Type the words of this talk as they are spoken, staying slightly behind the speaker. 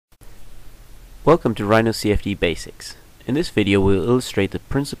Welcome to RhinoCFD Basics. In this video we will illustrate the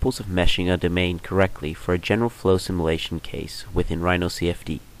principles of meshing a domain correctly for a general flow simulation case within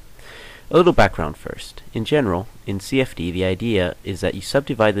RhinoCFD. A little background first. In general, in CFD the idea is that you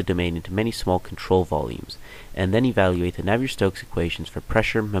subdivide the domain into many small control volumes and then evaluate the Navier-Stokes equations for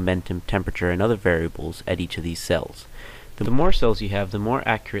pressure, momentum, temperature, and other variables at each of these cells. The more cells you have, the more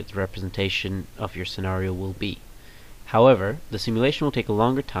accurate the representation of your scenario will be. However, the simulation will take a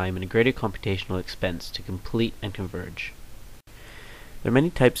longer time and a greater computational expense to complete and converge. There are many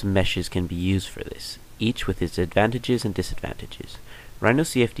types of meshes can be used for this, each with its advantages and disadvantages.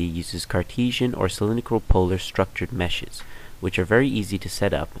 RhinoCFD uses Cartesian or cylindrical polar structured meshes, which are very easy to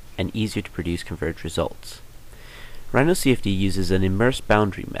set up and easier to produce converged results. RhinoCFD uses an immersed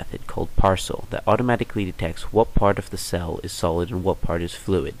boundary method called parcel that automatically detects what part of the cell is solid and what part is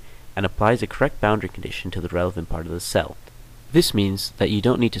fluid, and applies a correct boundary condition to the relevant part of the cell. This means that you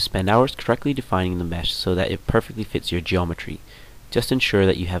don't need to spend hours correctly defining the mesh so that it perfectly fits your geometry. Just ensure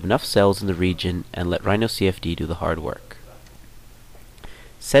that you have enough cells in the region and let RhinoCFD do the hard work.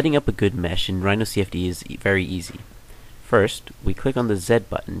 Setting up a good mesh in RhinoCFD is very easy. First, we click on the Z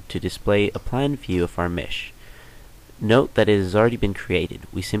button to display a plan view of our mesh. Note that it has already been created,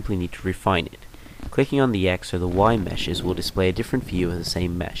 we simply need to refine it. Clicking on the X or the Y meshes will display a different view of the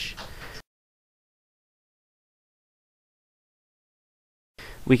same mesh.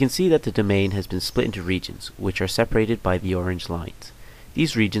 We can see that the domain has been split into regions, which are separated by the orange lines.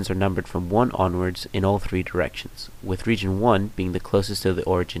 These regions are numbered from 1 onwards in all 3 directions, with region 1 being the closest to the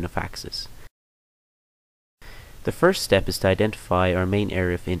origin of axis. The first step is to identify our main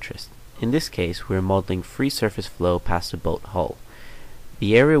area of interest. In this case, we are modeling free surface flow past a boat hull.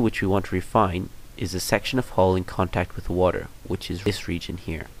 The area which we want to refine is a section of hull in contact with water, which is this region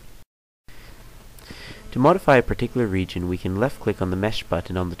here. To modify a particular region, we can left-click on the Mesh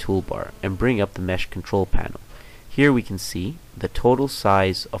button on the toolbar and bring up the Mesh control panel. Here we can see the total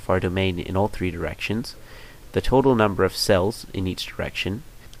size of our domain in all 3 directions, the total number of cells in each direction,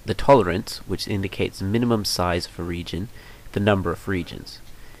 the tolerance, which indicates the minimum size of a region, the number of regions.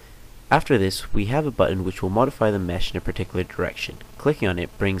 After this, we have a button which will modify the mesh in a particular direction. Clicking on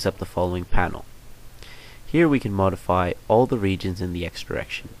it brings up the following panel. Here we can modify all the regions in the X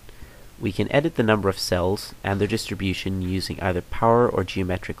direction. We can edit the number of cells and their distribution using either power or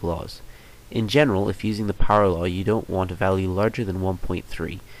geometric laws. In general, if using the power law, you don't want a value larger than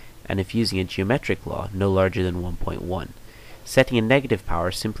 1.3, and if using a geometric law, no larger than 1.1. Setting a negative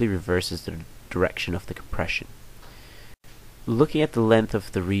power simply reverses the direction of the compression. Looking at the length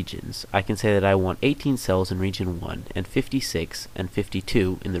of the regions, I can say that I want 18 cells in region 1 and 56 and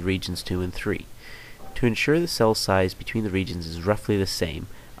 52 in the regions 2 and 3. To ensure the cell size between the regions is roughly the same,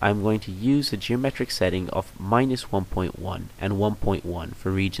 I am going to use the geometric setting of -1.1 and 1.1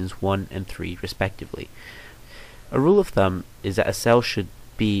 for regions 1 and 3 respectively. A rule of thumb is that a cell should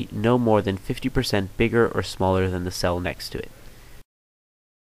be no more than 50% bigger or smaller than the cell next to it.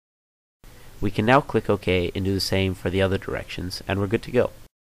 We can now click OK and do the same for the other directions, and we're good to go.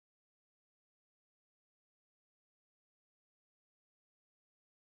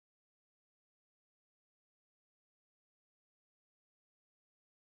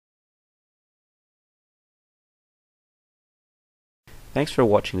 Thanks for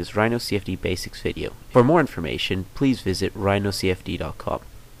watching this RhinoCFD Basics video. For more information, please visit rhinocfd.com.